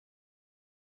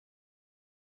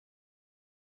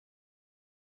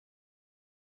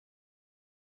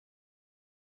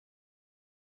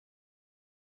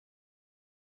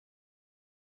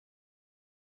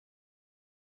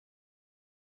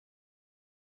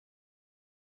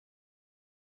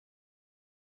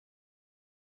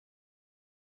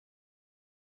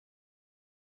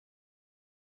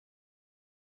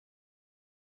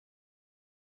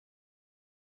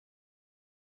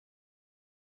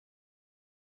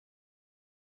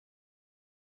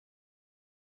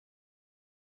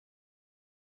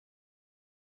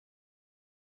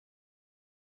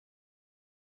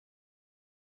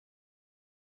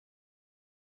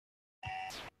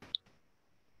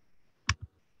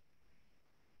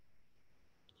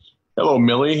Hello,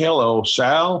 Millie. Hello,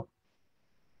 Sal.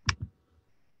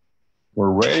 We're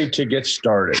ready to get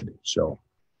started. So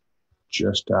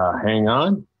just hang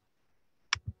on.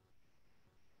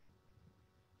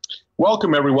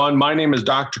 Welcome, everyone. My name is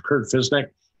Dr. Kurt Fisnick,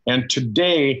 and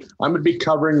today I'm going to be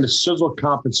covering the Sisel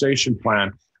compensation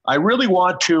plan. I really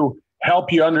want to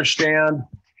help you understand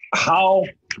how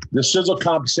the Sisel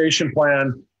compensation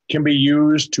plan can be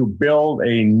used to build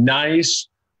a nice,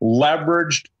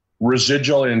 leveraged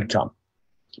residual income.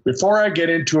 Before I get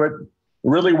into it,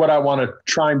 really what I want to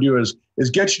try and do is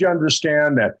get you to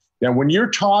understand that when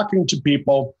you're talking to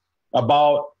people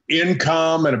about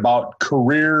income and about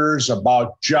careers,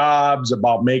 about jobs,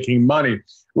 about making money,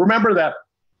 remember that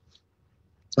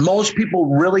most people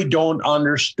really don't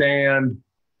understand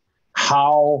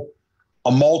how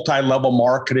a multi-level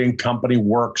marketing company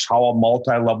works, how a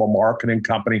multi-level marketing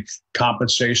company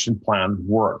compensation plan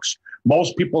works.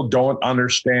 Most people don't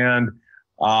understand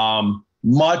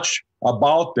much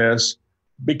about this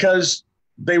because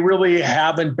they really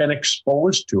haven't been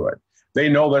exposed to it. They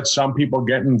know that some people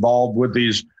get involved with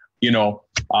these,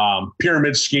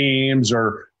 pyramid schemes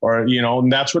or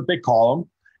and that's what they call them.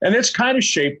 And it's kind of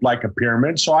shaped like a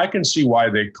pyramid. So I can see why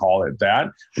they call it that.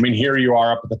 I mean, here you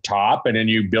are up at the top and then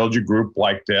you build your group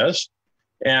like this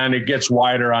and it gets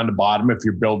wider on the bottom if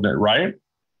you're building it right.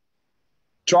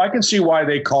 So I can see why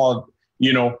they call it,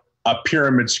 a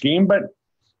pyramid scheme. But,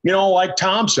 like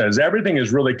Tom says, everything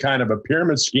is really kind of a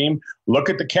pyramid scheme. Look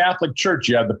at the Catholic Church.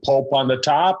 You have the Pope on the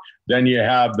top. Then you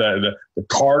have the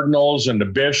cardinals and the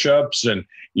bishops and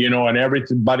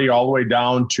everybody all the way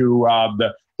down to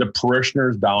the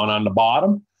parishioners down on the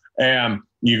bottom. And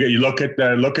you look at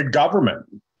government,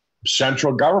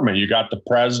 central government. You got the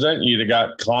president, you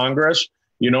got Congress,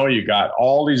 you got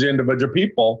all these individual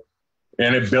people,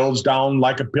 and it builds down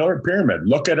like a pyramid.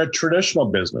 Look at a traditional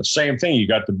business. Same thing. You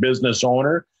got the business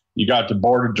owner, you got the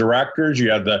board of directors,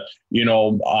 you have the,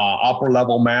 upper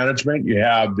level management, you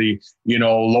have the,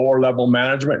 lower level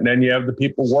management, and then you have the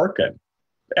people working.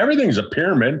 Everything's a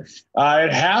pyramid.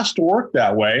 It has to work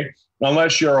that way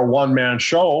unless you're a one-man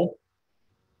show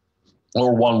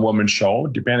or one-woman show,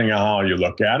 depending on how you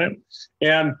look at it.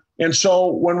 And so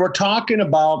when we're talking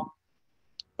about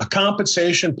a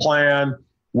compensation plan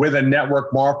with a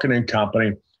network marketing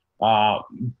company,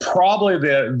 probably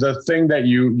the thing that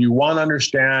you want to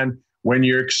understand when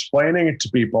you're explaining it to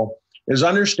people is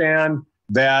understand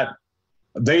that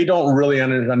they don't really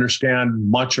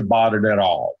understand much about it at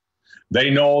all. They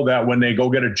know that when they go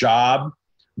get a job,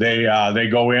 they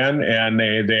go in and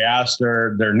they ask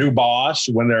their new boss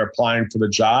when they're applying for the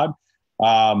job.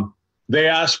 They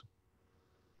ask,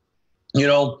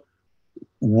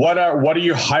 what are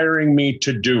you hiring me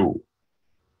to do?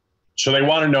 So they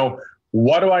want to know,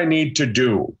 what do I need to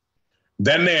do?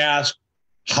 Then they ask,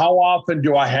 how often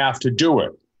do I have to do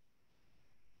it?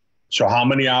 So how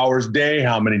many hours a day,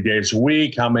 how many days a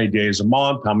week, how many days a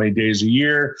month, how many days a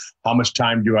year, how much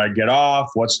time do I get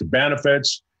off? What's the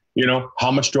benefits?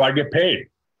 How much do I get paid?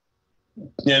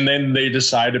 And then they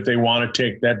decide if they want to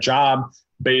take that job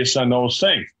based on those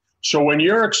things. So when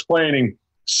you're explaining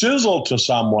Sisel to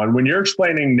someone, when you're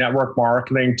explaining network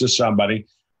marketing to somebody,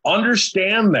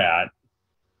 understand that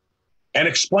and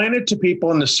explain it to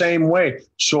people in the same way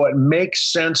so it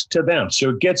makes sense to them,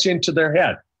 so it gets into their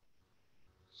head.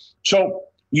 So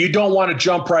you don't want to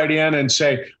jump right in and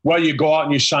say, well, you go out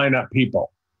and you sign up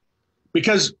people.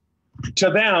 Because to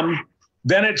them,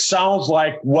 then it sounds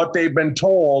like what they've been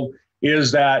told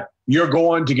is that you're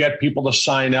going to get people to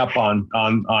sign up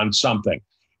on something.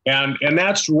 And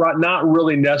that's not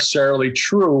really necessarily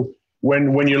true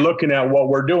when you're looking at what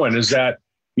we're doing, is that,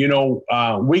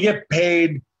 we get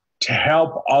paid to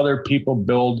help other people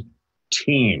build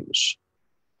teams.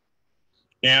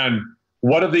 And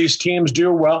what do these teams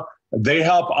do? Well, they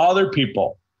help other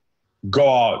people go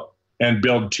out and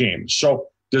build teams. So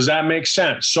does that make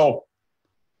sense? So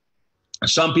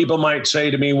some people might say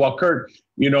to me, well, Kurt,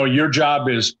 your job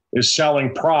is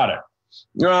selling product.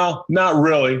 Well, not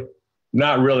really.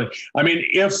 Not really. I mean,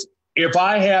 if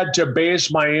I had to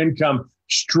base my income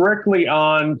strictly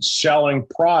on selling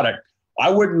product, I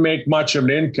wouldn't make much of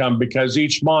an income because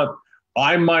each month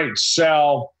I might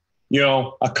sell,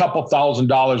 a couple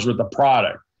 $1,000s worth of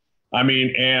product. I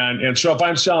mean, and so if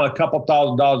I'm selling a couple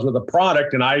 $1,000s worth of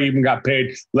product and I even got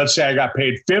paid, let's say I got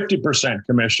paid 50%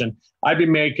 commission, I'd be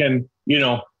making,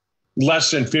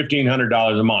 less than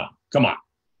 $1,500 a month. Come on.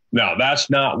 No, that's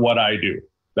not what I do.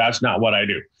 That's not what I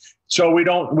do. So we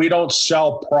don't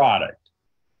sell product.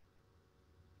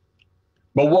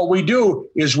 But what we do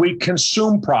is we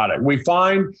consume product. We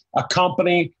find a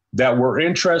company that we're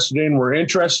interested in. We're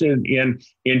interested in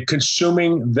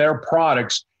consuming their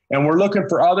products. and we're looking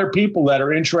for other people that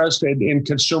are interested in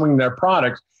consuming their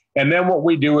products. And then what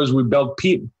we do is we build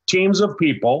teams of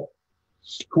people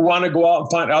who want to go out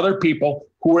and find other people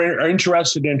who are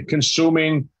interested in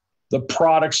consuming the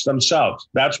products themselves.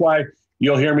 That's why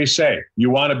you'll hear me say, you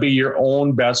want to be your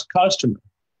own best customer.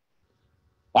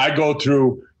 I go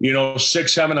through,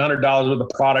 $600-700 worth of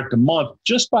product a month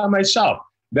just by myself.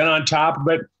 Then on top of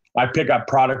it, I pick up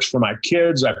products for my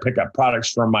kids. I pick up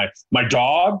products for my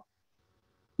dog.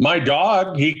 My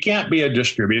dog, he can't be a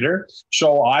distributor.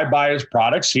 So I buy his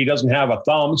products. He doesn't have a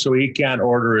thumb, so he can't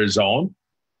order his own.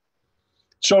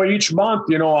 So each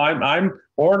month, I'm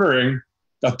ordering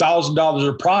 $1,000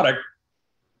 of product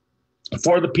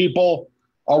for the people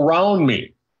around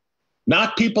me.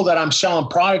 Not people that I'm selling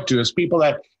product to. It's people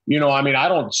that, I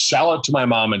don't sell it to my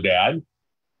mom and dad.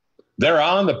 They're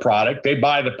on the product. They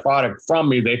buy the product from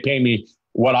me. They pay me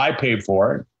what I pay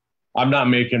for it. I'm not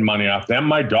making money off them.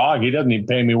 My dog, he doesn't even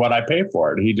pay me what I pay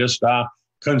for it. He just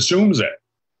consumes it.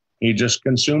 He just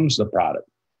consumes the product.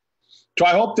 So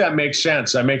I hope that makes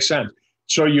sense. That makes sense.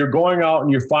 So you're going out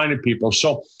and you're finding people.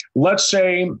 So let's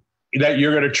say that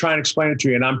you're going to try and explain it to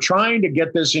you. And I'm trying to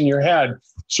get this in your head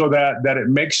so that it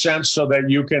makes sense so that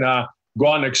you can go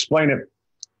on and explain it.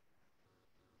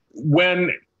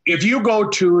 If you go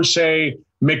to, say,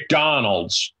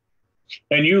 McDonald's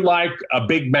and you like a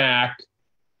Big Mac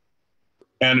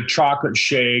and a chocolate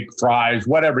shake, fries,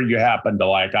 whatever you happen to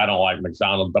like. I don't like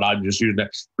McDonald's, but I just use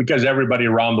that because everybody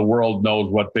around the world knows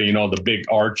what the big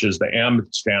arches, the M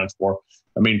stands for.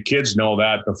 I mean, kids know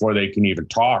that before they can even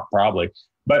talk, probably.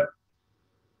 But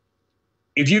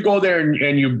if you go there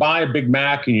and you buy a Big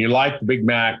Mac and you like the Big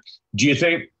Mac, do you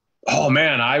think, oh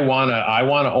man, I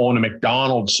wanna own a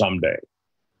McDonald's someday?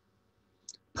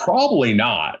 Probably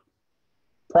not.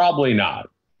 Probably not.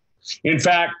 In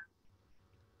fact,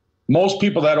 most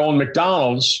people that own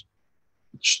McDonald's,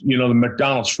 the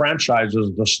McDonald's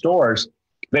franchises, the stores,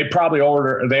 they probably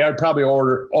open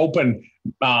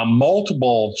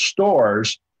multiple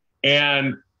stores,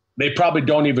 and they probably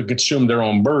don't even consume their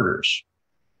own burgers.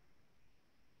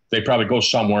 They probably go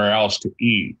somewhere else to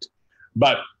eat,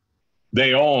 but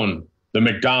they own the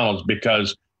McDonald's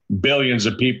because billions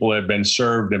of people have been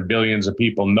served and billions of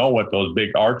people know what those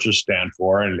big arches stand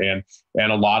for, and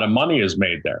a lot of money is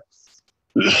made there.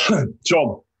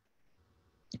 So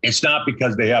it's not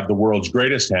because they have the world's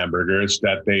greatest hamburger. It's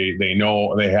that they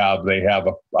know they have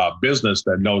a business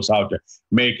that knows how to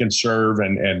make and serve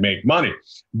and make money.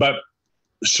 But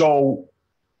so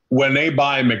when they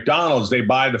buy McDonald's, they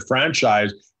buy the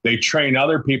franchise. They train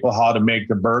other people how to make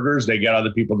the burgers. They get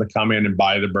other people to come in and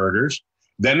buy the burgers.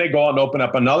 Then they go out and open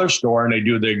up another store and they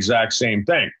do the exact same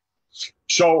thing.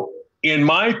 So in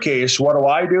my case, what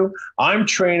do? I'm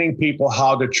training people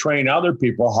how to train other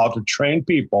people, how to train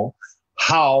people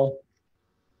how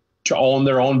to own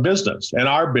their own business. And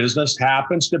our business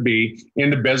happens to be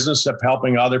in the business of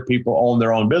helping other people own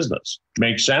their own business.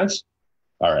 Make sense?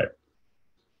 All right.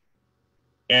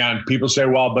 And people say,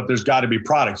 well, but there's got to be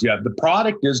products. Yeah, the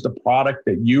product is the product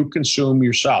that you consume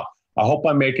yourself. I hope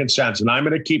I'm making sense. And I'm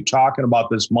going to keep talking about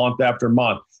this month after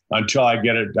month until I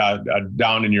get it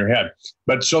down in your head.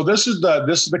 But so this is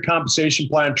the compensation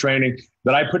plan training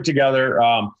that I put together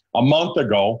a month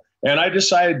ago. And I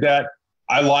decided that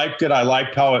I liked it. I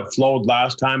liked how it flowed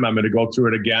last time. I'm going to go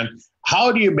through it again.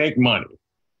 How do you make money?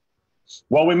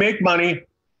 Well, we make money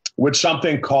with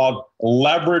something called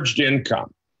leveraged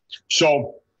income.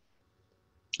 So,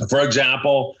 for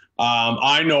example,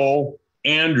 I know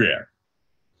Andrea.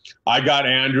 I got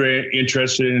Andrea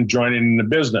interested in joining the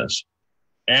business.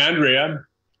 Andrea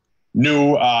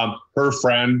knew her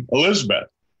friend Elizabeth.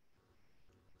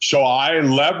 So I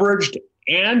leveraged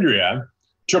Andrea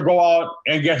to go out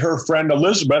and get her friend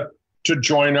Elizabeth to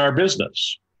join our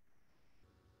business.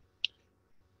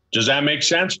 Does that make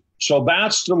sense? So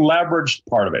that's the leveraged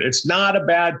part of it. It's not a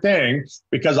bad thing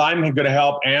because I'm going to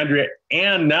help Andrea.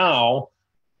 And now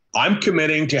I'm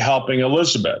committing to helping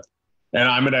Elizabeth. And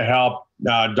I'm going to help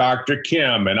Dr.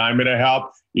 Kim, and I'm going to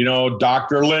help,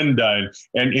 Dr. Linda,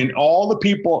 and in all the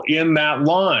people in that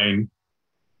line.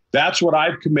 That's what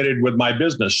I've committed with my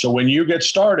business. So when you get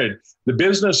started,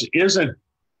 the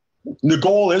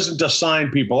goal isn't to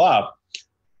sign people up,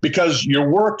 because your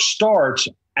work starts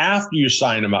after you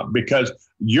sign them up, because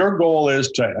your goal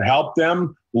is to help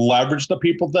them leverage the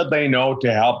people that they know,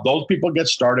 to help those people get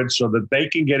started so that they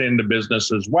can get into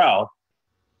business as well.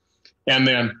 And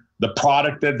then the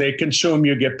product that they consume,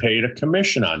 you get paid a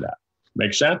commission on that.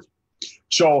 Make sense?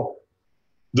 So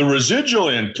the residual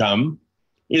income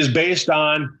is based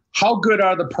on how good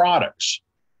are the products?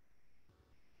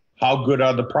 How good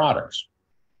are the products?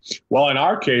 Well, in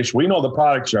our case, we know the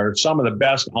products are some of the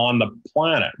best on the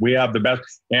planet. We have the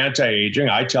best anti-aging.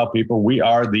 I tell people we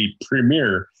are the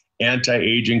premier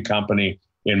anti-aging company.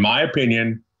 In my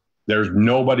opinion, there's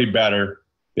nobody better.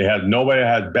 Nobody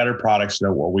has better products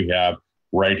than what we have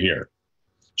right here.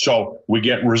 So we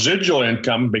get residual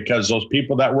income because those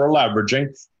people that we're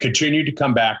leveraging continue to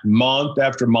come back month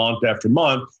after month after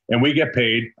month, and we get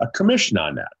paid a commission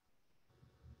on that.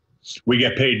 We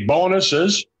get paid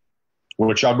bonuses,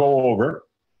 which I'll go over,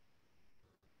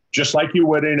 just like you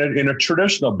would in a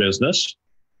traditional business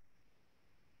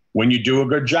when you do a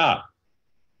good job.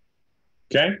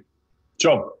 Okay?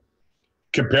 So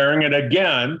comparing it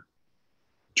again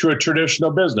to a traditional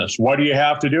business, what do you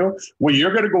have to do? Well,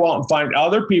 you're going to go out and find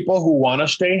other people who want to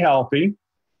stay healthy.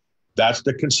 That's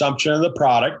the consumption of the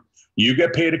product. You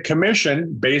get paid a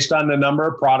commission based on the number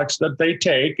of products that they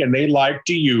take and they like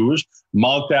to use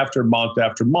month after month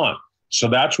after month. So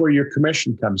that's where your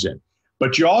commission comes in.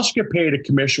 But you also get paid a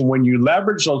commission when you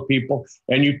leverage those people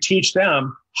and you teach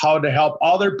them how to help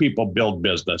other people build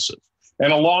businesses.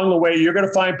 And along the way, you're going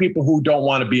to find people who don't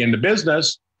want to be in the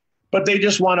business, but they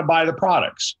just want to buy the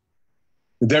products.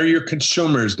 They're your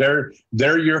consumers. They're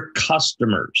your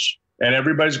customers. And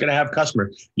everybody's going to have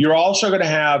customers. You're also going to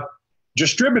have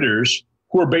distributors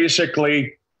who are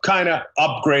basically kind of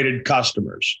upgraded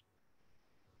customers.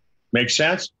 Make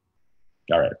sense?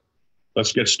 All right.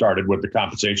 Let's get started with the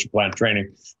compensation plan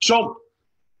training. So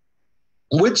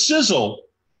with Sisel,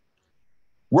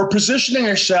 we're positioning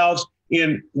ourselves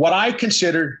in what I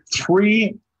consider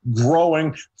three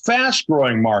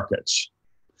fast-growing markets.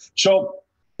 So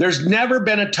there's never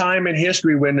been a time in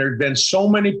history when there's been so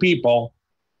many people,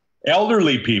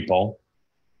 elderly people,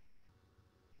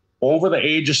 over the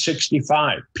age of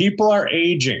 65. People are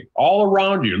aging all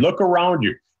around you. Look around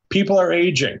you. People are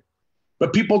aging.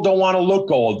 But people don't want to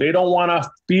look old. They don't want to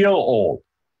feel old.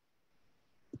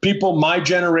 People, my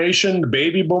generation, the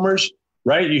baby boomers,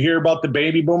 right? You hear about the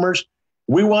baby boomers.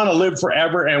 We want to live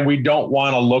forever and we don't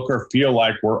want to look or feel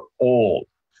like we're old.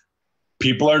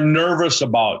 People are nervous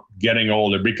about getting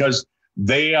older because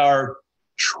they are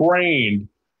trained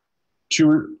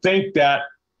to think that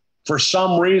for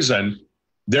some reason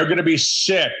they're going to be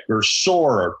sick or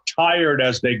sore or tired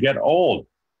as they get old.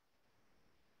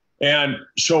 And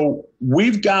so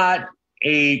we've got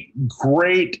a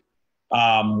great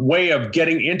way of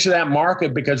getting into that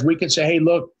market because we can say, hey,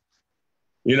 look,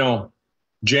 you know,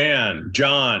 Jan,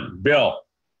 John, Bill,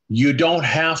 you don't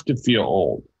have to feel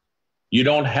old. You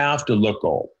don't have to look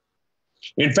old.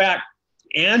 In fact,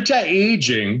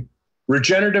 anti-aging,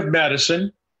 regenerative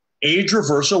medicine, age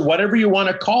reversal, whatever you want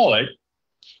to call it,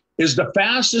 is the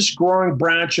fastest growing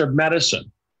branch of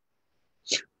medicine.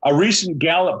 A recent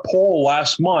Gallup poll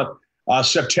last month,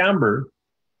 September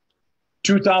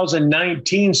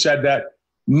 2019, said that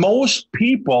most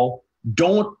people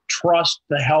don't trust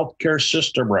the healthcare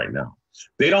system right now.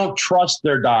 They don't trust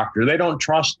their doctor. They don't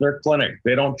trust their clinic.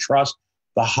 They don't trust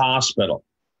the hospital.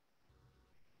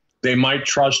 They might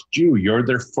trust you. You're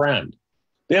their friend.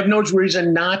 They have no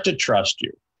reason not to trust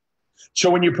you. So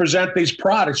when you present these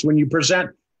products, when you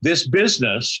present this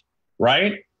business,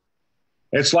 right,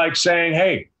 it's like saying,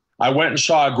 hey, I went and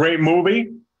saw a great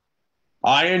movie.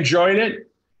 I enjoyed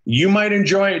it. You might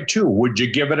enjoy it too. Would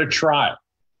you give it a try?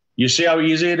 You see how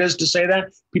easy it is to say that?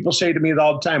 People say to me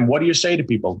all the time, what do you say to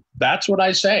people? That's what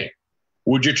I say.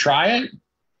 Would you try it?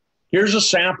 Here's a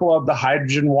sample of the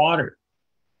hydrogen water.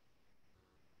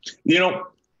 You know,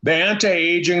 the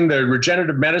anti-aging, the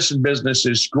regenerative medicine business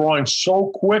is growing so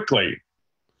quickly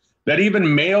that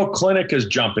even Mayo Clinic is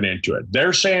jumping into it.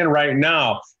 They're saying right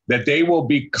now that they will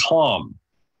become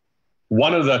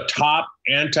one of the top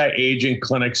anti-aging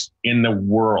clinics in the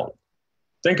world.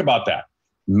 Think about that.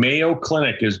 Mayo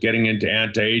Clinic is getting into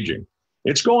anti-aging.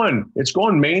 It's going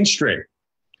mainstream.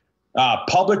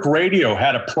 Public radio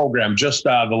had a program just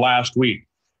the last week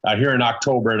here in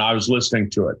October, and I was listening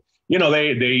to it. You know,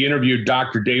 they interviewed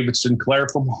Dr. David Sinclair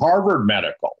from Harvard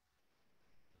Medical.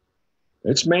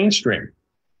 It's mainstream.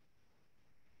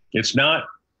 It's not,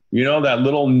 you know, that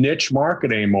little niche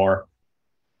market anymore.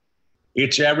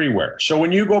 It's everywhere. So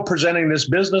when you go presenting this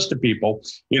business to people,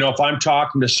 you know, if I'm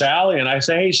talking to Sally and I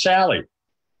say, hey, Sally,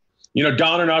 you know,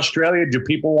 down in Australia, do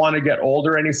people want to get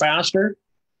older any faster?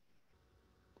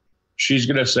 She's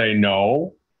going to say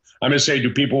no. I'm going to say,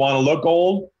 do people want to look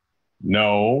old?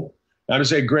 No. I'm going to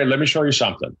say, great, let me show you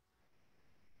something.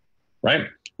 Right?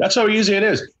 That's how easy it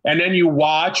is. And then you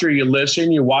watch or you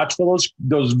listen, you watch for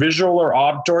those visual or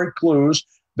auditory clues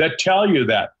that tell you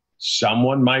that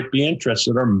someone might be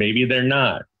interested or maybe they're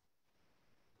not.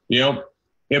 You know,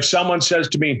 if someone says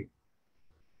to me,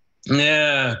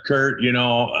 Yeah, Kurt,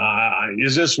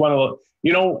 is this one of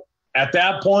the, at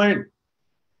that point,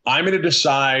 I'm going to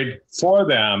decide for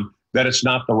them that it's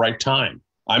not the right time.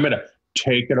 I'm going to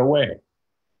take it away.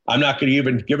 I'm not going to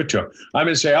even give it to them. I'm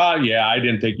going to say, oh, yeah, I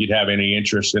didn't think you'd have any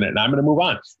interest in it. And I'm going to move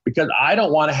on because I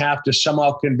don't want to have to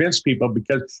somehow convince people,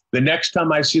 because the next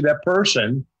time I see that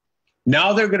person,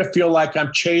 now they're going to feel like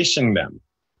I'm chasing them.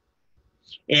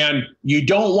 And you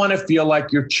don't want to feel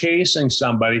like you're chasing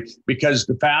somebody, because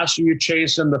the faster you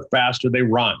chase them, the faster they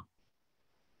run.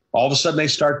 All of a sudden, they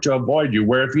start to avoid you,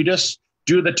 where if you just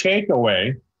do the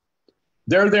takeaway,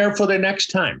 they're there for the next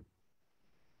time.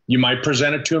 You might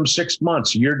present it to them 6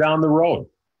 months, a year down the road.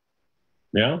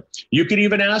 Yeah. You could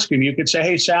even ask them, you could say,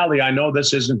 hey, Sally, I know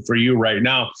this isn't for you right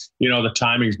now. The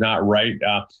timing's not right.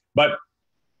 But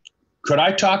could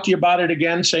I talk to you about it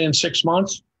again, say in 6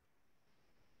 months?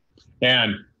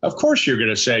 And of course, you're going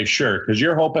to say, sure, because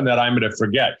you're hoping that I'm going to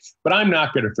forget. But I'm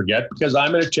not going to forget, because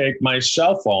I'm going to take my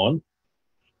cell phone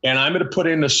and I'm going to put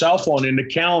in the cell phone in the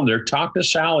calendar, talk to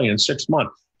Sally in 6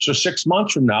 months. So 6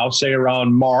 months from now, say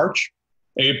around March,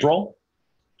 April,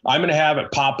 I'm going to have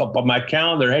it pop up on my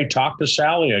calendar. Hey, talk to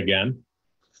Sally again.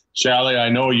 Sally, I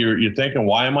know you're thinking,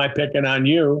 why am I picking on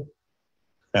you?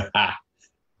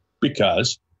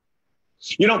 Because,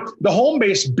 the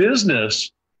home-based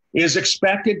business is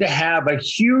expected to have a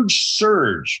huge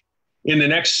surge in the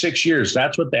next 6 years.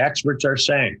 That's what the experts are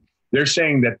saying. They're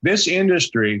saying that this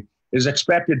industry is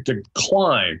expected to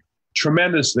climb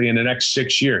tremendously in the next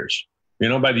 6 years,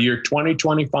 by the year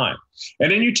 2025. And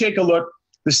then you take a look,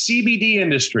 the CBD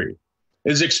industry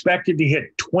is expected to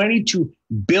hit $22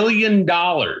 billion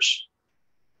by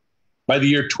the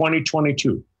year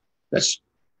 2022. That's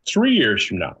 3 years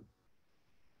from now.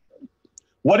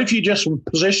 What if you just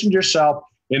positioned yourself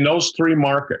in those three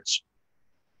markets?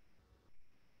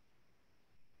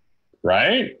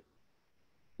 Right?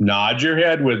 Nod your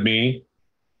head with me.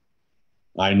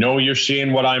 I know you're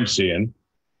seeing what I'm seeing.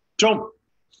 Don't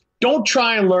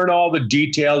try and learn all the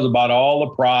details about all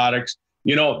the products.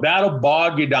 That'll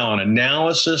bog you down.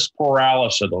 Analysis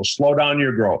paralysis. It'll slow down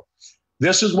your growth.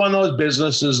 This is one of those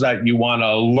businesses that you want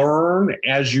to learn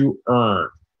as you earn.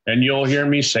 And you'll hear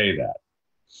me say that.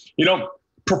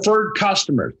 Preferred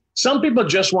customers. Some people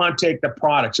just want to take the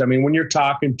products. I mean, when you're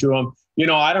talking to them,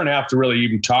 I don't have to really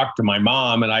even talk to my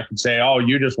mom, and I can say, oh,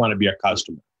 you just want to be a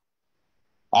customer.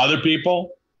 Other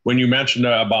people, when you mentioned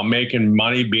about making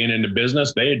money, being in the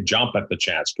business, they jump at the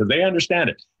chance because they understand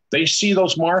it. They see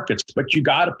those markets, but you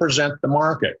got to present the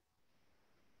market.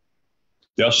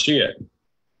 They'll see it.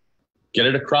 Get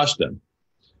it across them.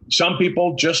 Some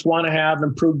people just want to have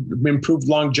improved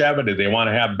longevity. They want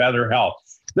to have better health.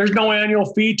 There's no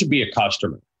annual fee to be a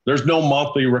customer. There's no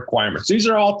monthly requirements. These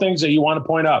are all things that you want to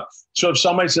point out. So if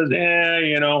somebody says,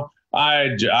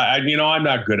 I'm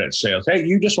not good at sales. Hey,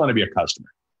 you just want to be a customer.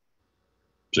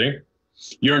 See,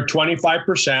 you earn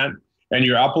 25% and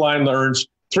your upline earns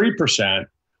 3%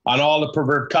 on all the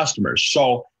preferred customers.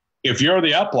 So if you're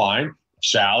the upline,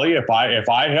 Sally, if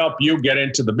I help you get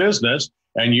into the business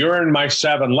and you're in my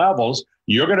 7 levels,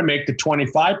 you're going to make the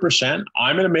 25%.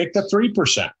 I'm going to make the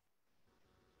 3%.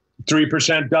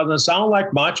 3% doesn't sound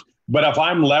like much, but if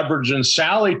I'm leveraging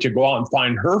Sally to go out and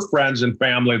find her friends and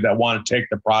family that want to take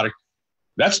the product,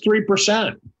 that's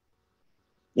 3%.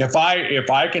 If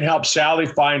I can help Sally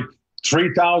find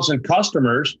 3,000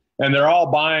 customers and they're all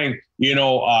buying,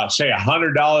 say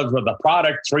 $100 worth of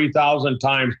product, 3,000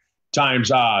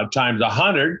 times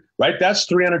 100, right? That's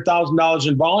 $300,000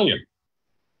 in volume.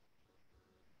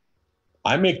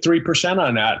 I make 3%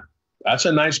 on that. That's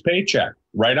a nice paycheck.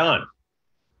 Right on.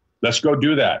 Let's go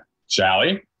do that,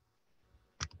 Sally.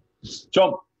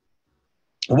 So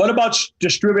what about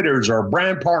distributors or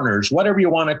brand partners, whatever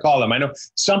you want to call them? I know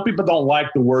some people don't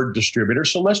like the word distributor,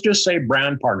 so let's just say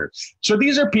brand partners. So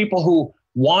these are people who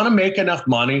want to make enough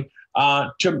money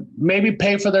to maybe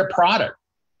pay for their product.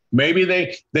 Maybe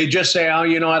they just say, oh,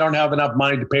 I don't have enough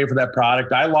money to pay for that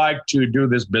product. I like to do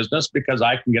this business because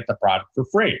I can get the product for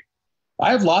free.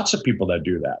 I have lots of people that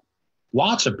do that.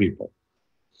 Lots of people.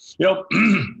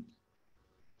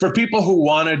 For people who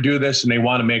want to do this and they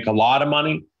want to make a lot of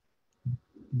money,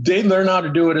 they learn how to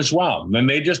do it as well. And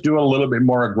they just do it a little bit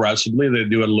more aggressively. They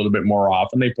do it a little bit more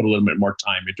often. They put a little bit more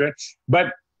time into it.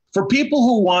 But for people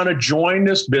who want to join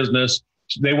this business,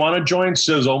 they want to join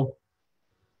Sisel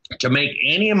to make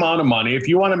any amount of money. If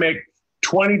you want to make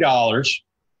 $20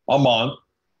 a month,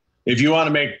 if you want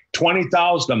to make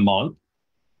 $20,000 a month,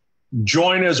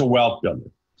 join as a wealth builder.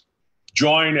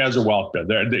 Join as a wealth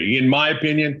builder. In my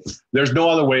opinion, there's no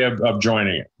other way of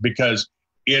joining it because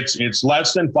it's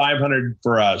less than $500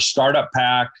 for a startup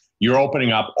pack. You're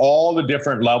opening up all the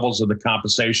different levels of the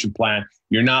compensation plan.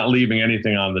 You're not leaving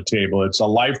anything on the table. It's a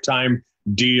lifetime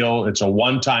deal. It's a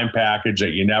one-time package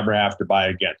that you never have to buy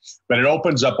again. But it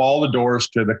opens up all the doors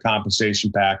to the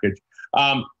compensation package.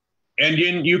 And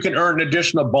you can earn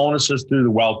additional bonuses through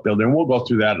the wealth builder. And we'll go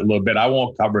through that a little bit. I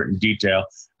won't cover it in detail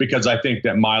because I think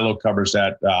that Milo covers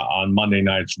that on Monday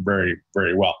nights very,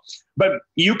 very well. But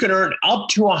you can earn up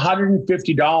to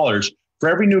 $150 for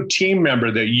every new team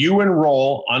member that you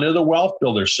enroll under the wealth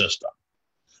builder system.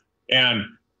 And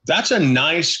that's a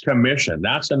nice commission.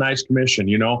 That's a nice commission,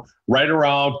 right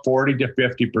around 40 to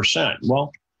 50%.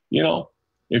 Well,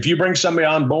 if you bring somebody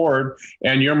on board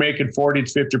and you're making 40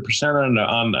 to 50%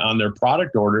 on their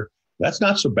product order, that's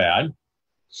not so bad.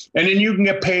 And then you can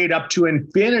get paid up to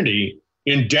infinity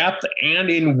in depth and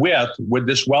in width with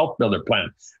this wealth builder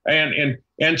plan.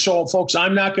 And so, folks,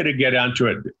 I'm not going to get into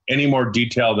it any more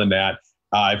detail than that.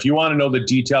 If you want to know the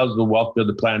details of the wealth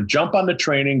builder plan, jump on the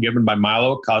training given by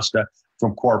Milo Acosta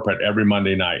from corporate every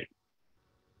Monday night,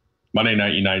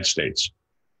 United States.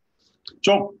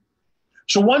 So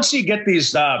once you get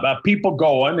these people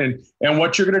going, and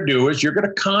what you're going to do is you're going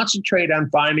to concentrate on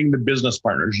finding the business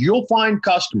partners. You'll find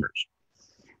customers.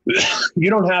 You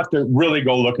don't have to really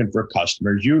go looking for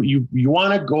customers. You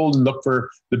want to go and look for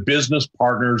the business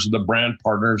partners, the brand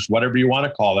partners, whatever you want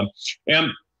to call them.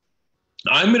 And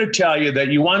I'm going to tell you that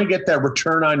you want to get that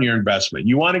return on your investment.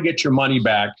 You want to get your money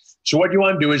back. So what you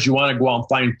want to do is you want to go out and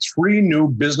find 3 new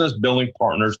business building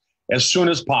partners as soon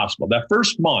as possible. That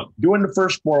first month, doing the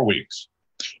first 4 weeks.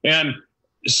 And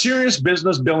serious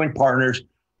business building partners,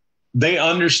 they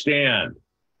understand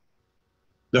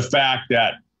the fact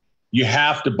that you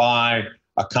have to buy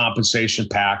a compensation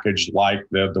package like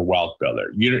the wealth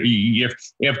builder.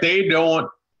 If they don't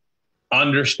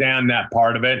understand that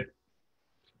part of it,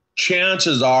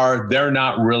 chances are they're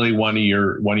not really one of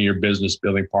your business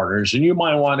building partners. And you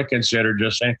might want to consider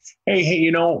just saying,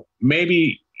 hey,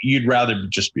 maybe you'd rather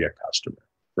just be a customer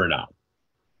for now.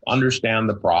 Understand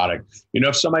the product.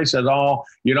 If somebody says, I'm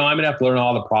going to have to learn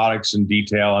all the products in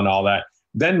detail and all that,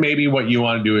 then maybe what you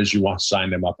want to do is you want to sign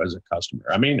them up as a customer.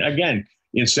 I mean, again,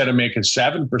 instead of making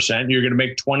 7%, you're going to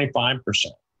make 25%,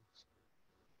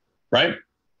 right?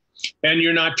 And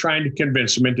you're not trying to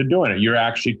convince them into doing it. You're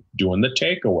actually doing the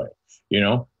takeaway,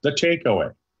 the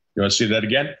takeaway. You want to see that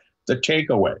again? The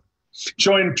takeaway.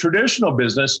 So in traditional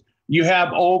business, you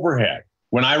have overhead.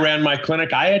 When I ran my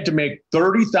clinic, I had to make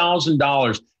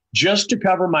 $30,000 just to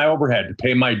cover my overhead, to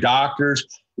pay my doctors,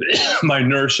 my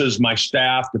nurses, my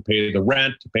staff, to pay the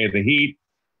rent, to pay the heat,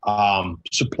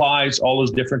 supplies, all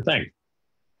those different things.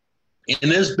 In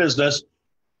this business,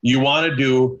 you want to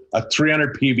do a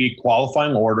 300 PV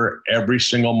qualifying order every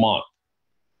single month.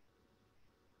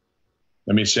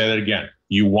 Let me say that again.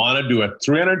 You want to do a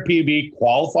 300 PV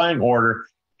qualifying order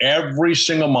every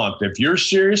single month. If you're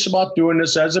serious about doing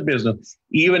this as a business,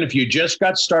 even if you just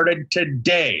got started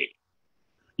today,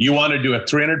 you want to do a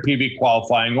 300 PV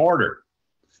qualifying order,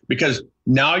 because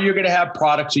now you're going to have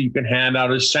products that you can hand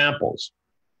out as samples.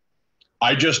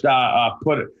 I just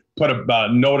put a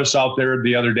notice out there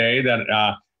the other day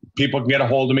that people can get a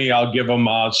hold of me. I'll give them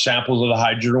samples of the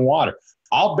hydrogen water.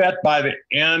 I'll bet by the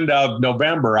end of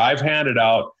November, I've handed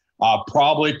out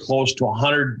probably close to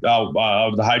 100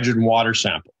 of the hydrogen water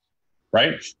samples,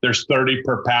 right? There's 30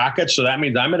 per packet. So that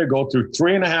means I'm going to go through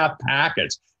 3.5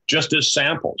 packets just as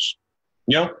samples.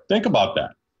 Think about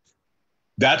that.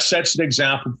 That sets an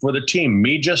example for the team.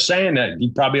 Me just saying that, you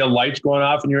probably have lights going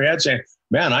off in your head saying,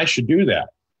 man, I should do that,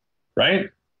 right?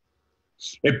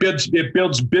 It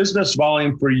builds business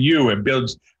volume for you. It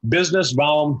builds business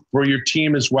volume for your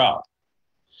team as well.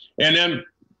 And then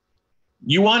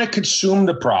you want to consume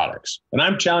the products. And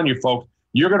I'm telling you, folks,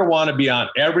 you're going to want to be on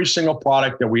every single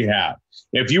product that we have.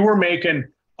 If you were making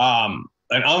an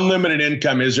unlimited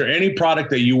income, is there any product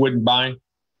that you wouldn't buy?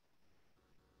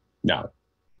 No.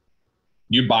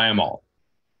 You buy them all.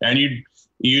 And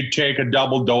you'd take a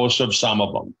double dose of some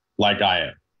of them, like I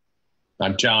am.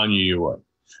 I'm telling you, you would.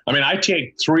 I mean, I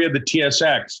take 3 of the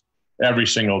TSX every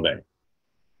single day.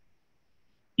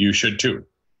 You should too.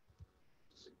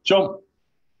 So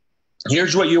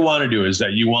here's what you want to do is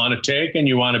that you want to take and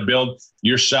you want to build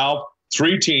yourself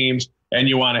 3 teams, and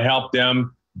you want to help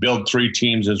them build 3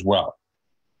 teams as well.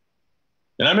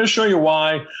 And I'm going to show you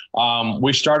why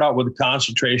we start out with a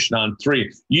concentration on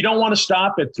 3. You don't want to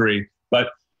stop at 3, but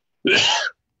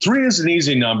 3 is an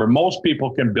easy number. Most people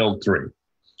can build 3.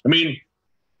 I mean,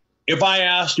 if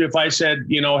I said,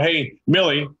 hey,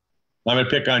 Millie, I'm going to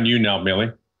pick on you now,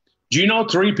 Millie. Do you know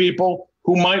 3 people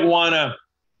who might want to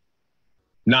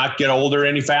not get older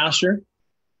any faster?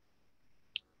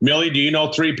 Millie, do you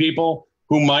know 3 people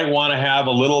who might want to have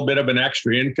a little bit of an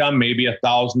extra income, maybe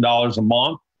 $1,000 a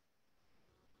month.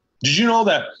 Did you know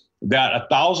that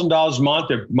 $1,000 a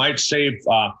month, it might save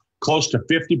close to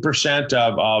 50%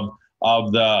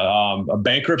 of the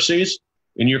bankruptcies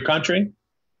in your country?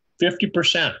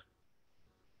 50%.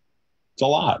 It's a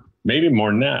lot, maybe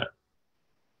more than that.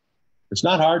 It's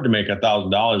not hard to make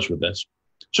 $1,000 with this.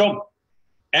 So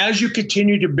as you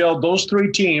continue to build those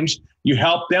 3 teams, you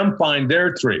help them find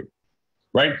their 3,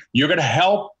 right? You're going to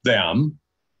help them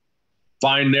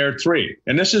find their 3.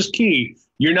 And this is key.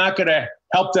 You're not going to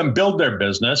help them build their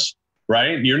business,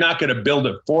 right? You're not going to build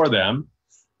it for them.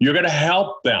 You're going to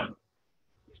help them.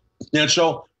 And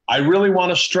so I really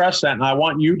want to stress that, and I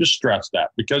want you to stress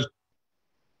that, because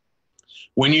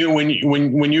when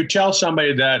you tell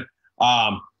somebody that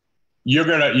you're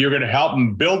gonna help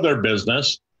them build their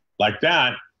business like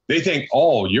that, they think,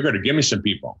 oh, you're gonna give me some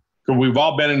people. Because we've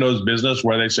all been in those business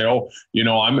where they say, oh,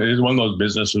 it's one of those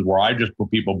businesses where I just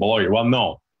put people below you. Well,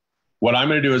 no. What I'm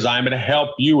going to do is I'm going to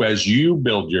help you as you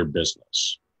build your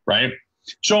business, right?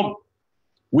 So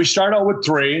we start out with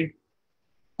 3,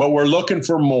 but we're looking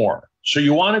for more. So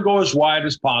you want to go as wide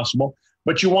as possible,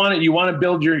 but you want to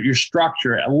build your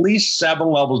structure at least 7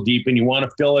 levels deep, and you want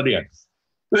to fill it in.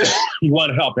 You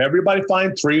want to help everybody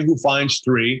find 3 who finds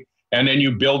 3, and then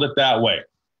you build it that way.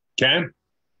 Okay.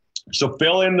 So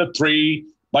fill in the 3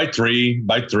 by 3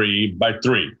 by 3 by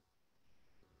 3.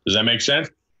 Does that make sense?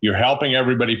 You're helping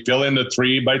everybody fill in the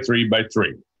 3 by 3 by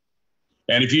 3.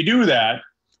 And if you do that,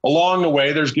 along the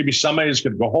way, there's going to be somebody who's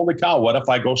going to go, holy cow, what if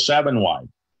I go 7 wide?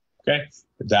 Okay.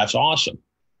 That's awesome.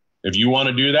 If you want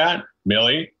to do that,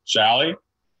 Millie, Sally,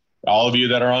 all of you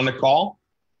that are on the call,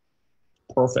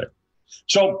 perfect.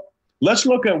 So let's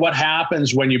look at what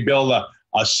happens when you build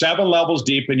a 7 levels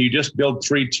deep and you just build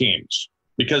 3 teams,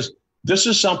 because this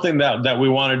is something that we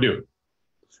want to do.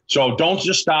 So don't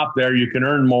just stop there. You can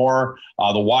earn more.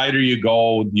 The wider you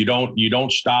go, you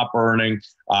don't stop earning.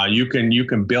 You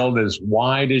can build as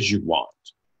wide as you want.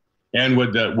 And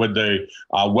with the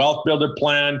wealth builder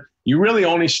plan, you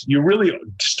really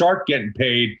start getting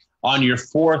paid on your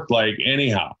 4th leg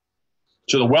anyhow.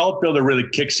 So the wealth builder really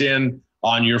kicks in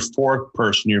on your 4th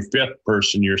person, your 5th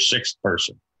person, your 6th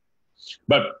person.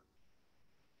 But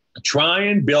try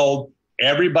and build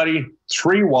everybody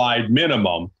 3 wide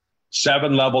minimum,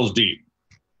 7 levels deep.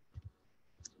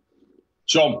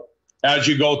 So as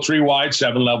you go 3 wide,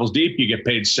 7 levels deep, you get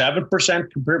paid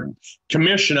 7%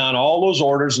 commission on all those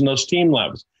orders and those team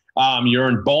levels. You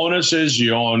earn bonuses,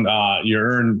 you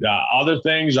earn other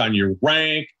things on your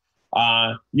rank.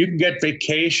 You can get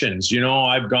vacations.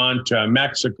 I've gone to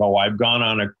Mexico. I've gone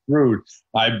on a cruise.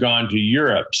 I've gone to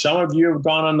Europe. Some of you have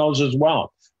gone on those as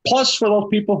well. Plus, for those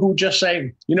people who just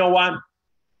say, you know what?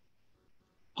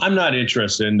 I'm not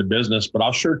interested in the business, but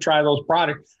I'll sure try those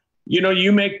products.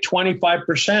 You make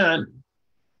 25%,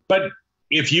 but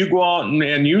if you go out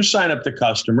and you sign up the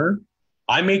customer,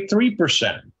 I make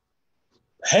 3%.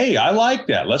 Hey, I like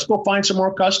that. Let's go find some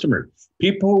more customers.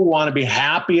 People who want to be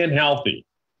happy and healthy.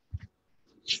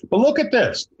 But look at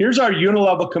this. Here's our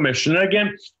unilevel commission. And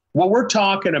again, what we're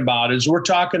talking about is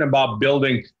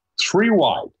building 3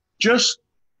 wide, just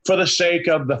for the sake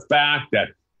of the fact that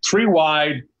 3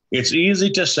 wide, it's easy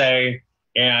to say,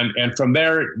 and from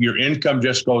there, your income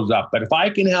just goes up. But if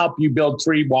I can help you build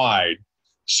 3 wide,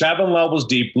 7 levels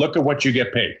deep, look at what you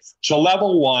get paid. So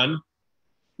level 1,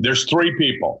 there's 3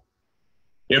 people.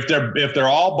 If they're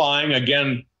all buying,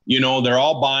 again, they're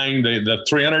all buying the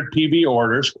 300 PV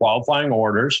orders, qualifying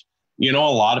orders. A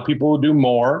lot of people will do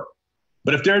more,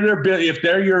 but if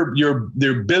they're your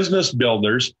business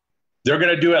builders, they're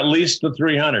going to do at least the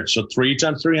 300. So 3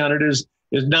 times 300 is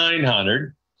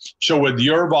 900. So with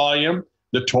your volume,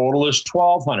 the total is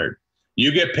 1,200.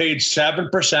 You get paid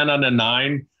 7% on the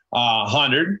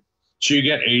 900, so you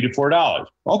get $84.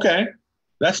 Okay,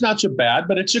 that's not so bad,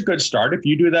 but it's a good start if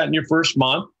you do that in your first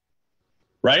month,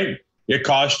 right? It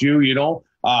costs you,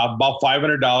 about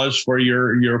 $500 for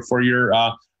your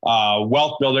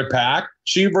wealth builder pack.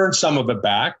 So you've earned some of it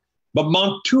back. But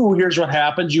month 2, here's what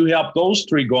happens. You help those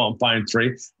 3 go out and find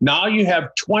 3. Now you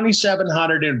have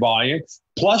 2,700 in volume,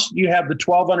 plus you have the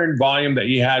 1,200 in volume that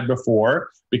you had before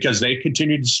because they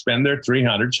continued to spend their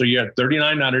 300. So you have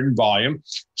 3,900 in volume,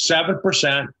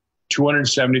 7%,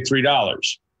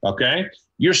 $273. Okay.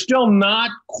 You're still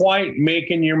not quite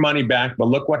making your money back, but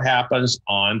look what happens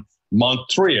on month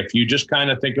 3. If you just kind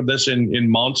of think of this in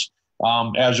months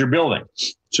as you're building.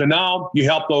 So now you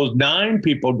help those 9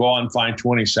 people go out and find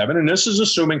 27. And this is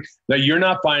assuming that you're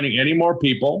not finding any more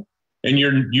people And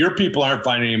your people aren't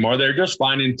finding anymore. They're just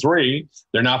finding 3.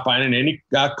 They're not finding any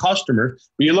customers.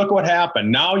 But you look what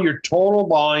happened. Now your total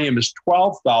volume is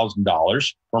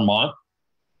 $12,000 per month.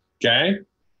 Okay.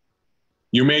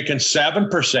 You're making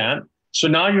 7%. So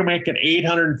now you're making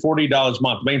 $840 a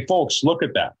month. I mean, folks, look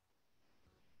at that.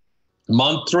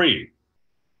 Month 3.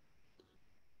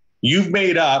 You've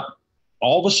made up,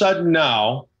 all of a sudden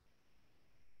now,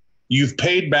 you've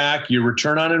paid back your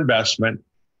return on investment,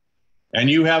 and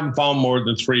you haven't found more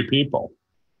than 3 people.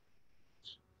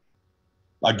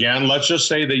 Again, let's just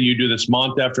say that you do this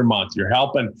month after month. You're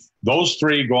helping those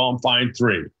 3 go out and find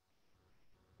 3.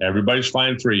 Everybody's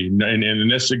finding 3. And in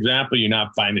this example, you're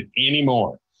not finding any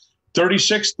more.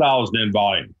 $36,000 in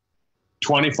volume,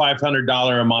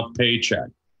 $2,500 a month paycheck.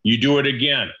 You do it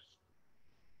again.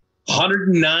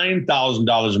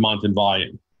 $109,000 a month in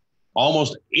volume.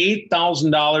 Almost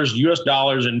 $8,000 US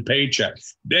dollars in paycheck.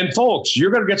 Then, folks,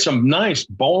 you're going to get some nice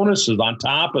bonuses on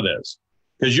top of this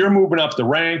because you're moving up the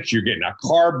ranks. You're getting a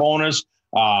car bonus.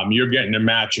 You're getting a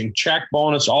matching check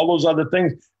bonus, all those other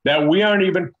things that we aren't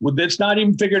even, that's not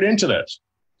even figured into this.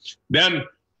 Then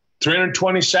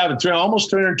almost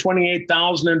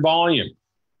 328,000 in volume,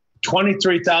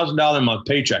 $23,000 a month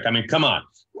paycheck. I mean, come on.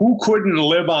 Who couldn't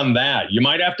live on that? You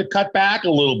might have to cut back a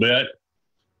little bit.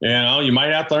 You know, you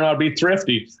might have to learn how to be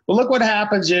thrifty. But look what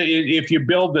happens if you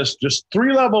build this just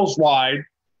 3 levels wide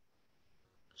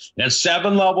and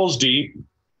 7 levels deep.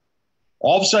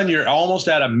 All of a sudden, you're almost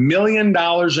at $1 million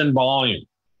in volume.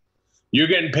 You're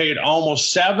getting paid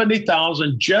almost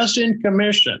 $70,000 just in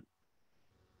commission.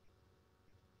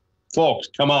 Folks,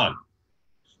 come on.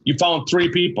 You found 3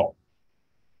 people.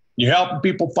 You're helping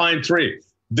people find 3.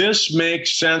 This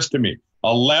makes sense to me.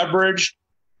 A leveraged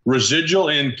residual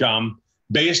income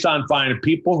based on finding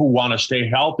people who want to stay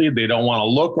healthy. They don't want to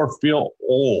look or feel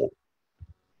old.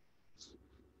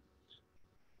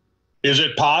 Is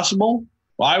it possible?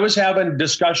 Well, I was having a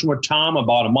discussion with Tom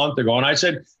about a month ago, and I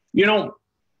said, you know,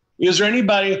 is there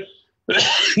anybody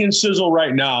in Sisel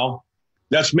right now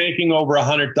that's making over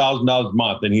 $100,000 a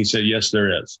month? And he said, yes,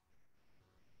 there is.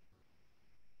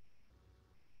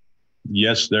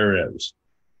 Yes, there is.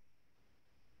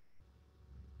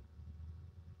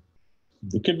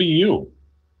 It could be you.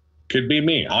 Could be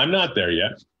me. I'm not there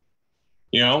yet.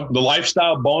 You know, the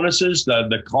lifestyle bonuses,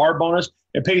 the car bonus,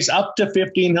 it pays up to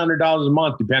 $1,500 a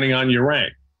month, depending on your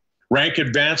rank. Rank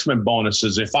advancement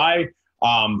bonuses. If I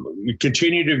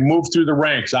continue to move through the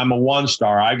ranks, I'm a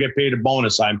 1-star, I get paid a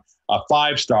bonus. I'm a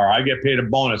 5-star, I get paid a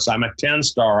bonus. I'm a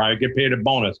 10-star, I get paid a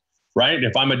bonus, right?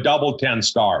 If I'm a double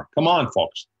 10-star, come on,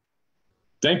 folks.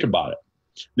 Think about it.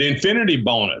 The infinity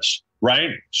bonus,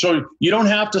 right? So you don't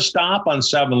have to stop on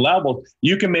 7 levels.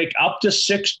 You can make up to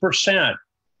 6%,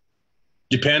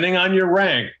 depending on your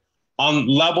rank, on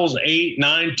levels 8,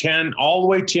 9, 10, all the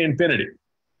way to infinity.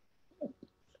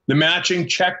 The matching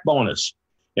check bonus.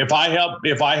 If I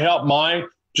help my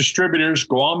distributors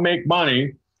go out and make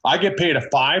money, I get paid a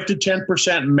 5 to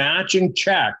 10% matching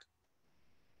check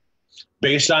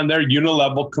based on their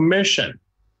unilevel commission.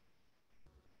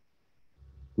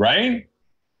 Right?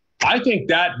 I think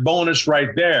that bonus right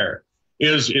there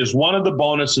is one of the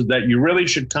bonuses that you really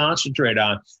should concentrate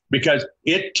on, because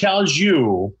it tells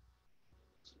you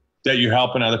that you're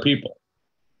helping other people.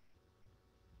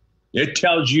 It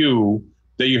tells you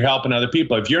that you're helping other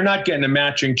people. If you're not getting a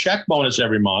matching check bonus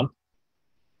every month,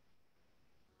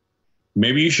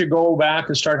 maybe you should go back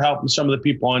and start helping some of the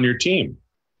people on your team.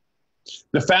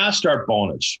 The fast start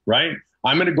bonus, right?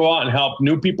 I'm going to go out and help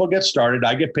new people get started.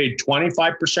 I get paid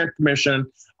 25%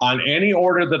 commission on any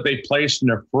order that they place in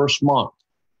their first month.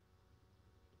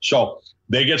 So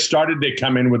they get started, they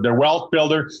come in with their wealth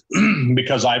builder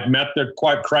because I've met their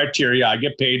criteria. I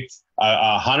get paid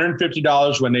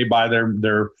 $150 when they buy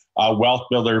their wealth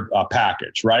builder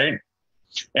package, right?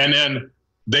 And then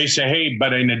they say, hey,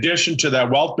 but in addition to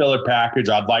that wealth builder package,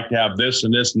 I'd like to have this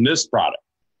and this and this product.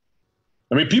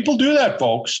 I mean, people do that,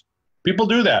 folks. People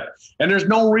do that. And there's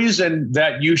no reason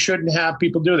that you shouldn't have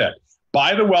people do that.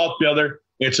 Buy the wealth builder.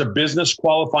 It's a business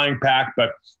qualifying pack.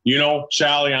 But, you know,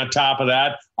 Sally, on top of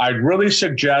that, I'd really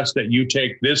suggest that you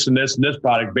take this and this and this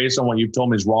product based on what you've told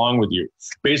me is wrong with you,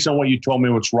 based on what you told me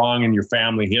what's wrong in your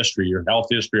family history, your health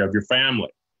history of your family.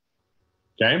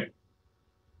 Okay?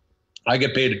 I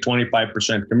get paid a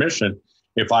 25% commission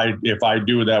if I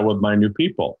do that with my new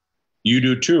people. You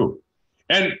do too.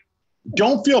 And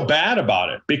don't feel bad about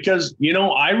it, because, you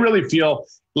know, I really feel,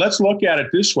 let's look at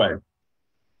it this way.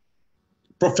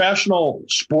 Professional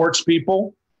sports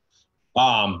people,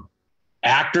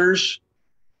 actors,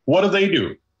 what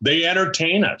do? They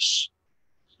entertain us.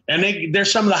 And they're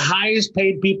some of the highest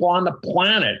paid people on the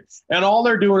planet. And all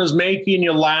they're doing is making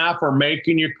you laugh or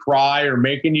making you cry or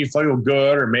making you feel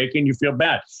good or making you feel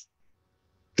bad.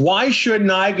 Why shouldn't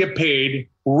I get paid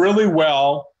really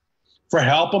well for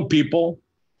helping people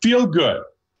feel good,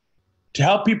 to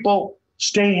help people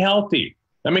stay healthy?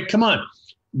 I mean, come on.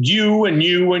 You and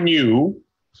you and you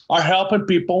are helping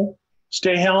people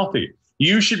stay healthy.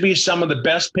 You should be some of the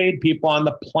best paid people on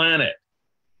the planet.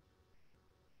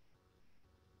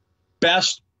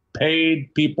 Best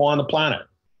paid people on the planet.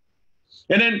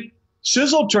 And then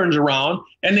Sisel turns around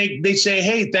and they say,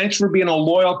 hey, thanks for being a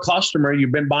loyal customer.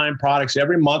 You've been buying products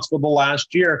every month for the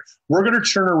last year. We're going to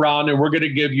turn around and we're going to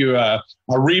give you a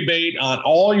rebate on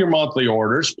all your monthly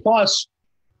orders. Plus,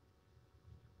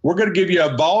 we're going to give you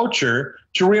a voucher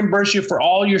to reimburse you for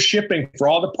all your shipping, for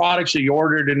all the products that you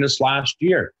ordered in this last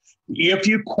year. If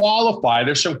you qualify,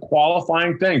 there's some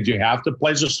qualifying things. You have to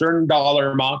place a certain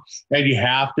dollar amount and you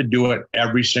have to do it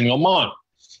every single month.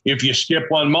 If you skip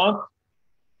 1 month,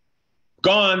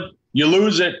 gone, you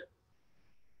lose it.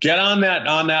 Get on that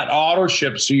auto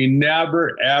ship so you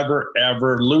never, ever,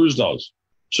 ever lose those.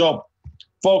 So,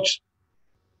 folks,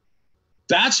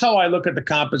 that's how I look at the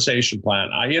compensation plan.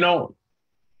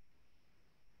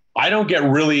 I don't get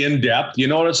really in depth. You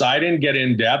notice I didn't get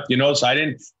in depth. You notice I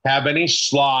didn't have any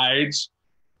slides.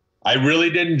 I really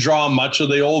didn't draw much of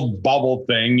the old bubble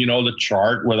thing, the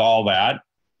chart with all that.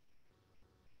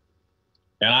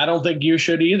 And I don't think you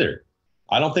should either.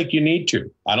 I don't think you need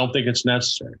to. I don't think it's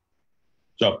necessary.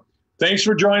 So thanks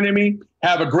for joining me.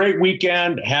 Have a great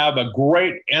weekend. Have a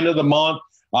great end of the month.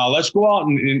 Let's go out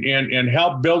and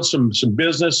help build some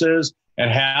businesses and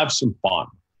have some fun.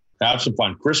 Have some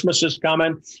fun. Christmas is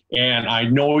coming, and I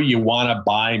know you want to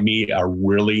buy me a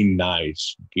really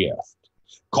nice gift.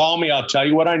 Call me. I'll tell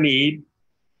you what I need,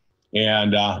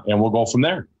 and we'll go from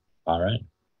there. All right.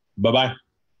 Bye-bye.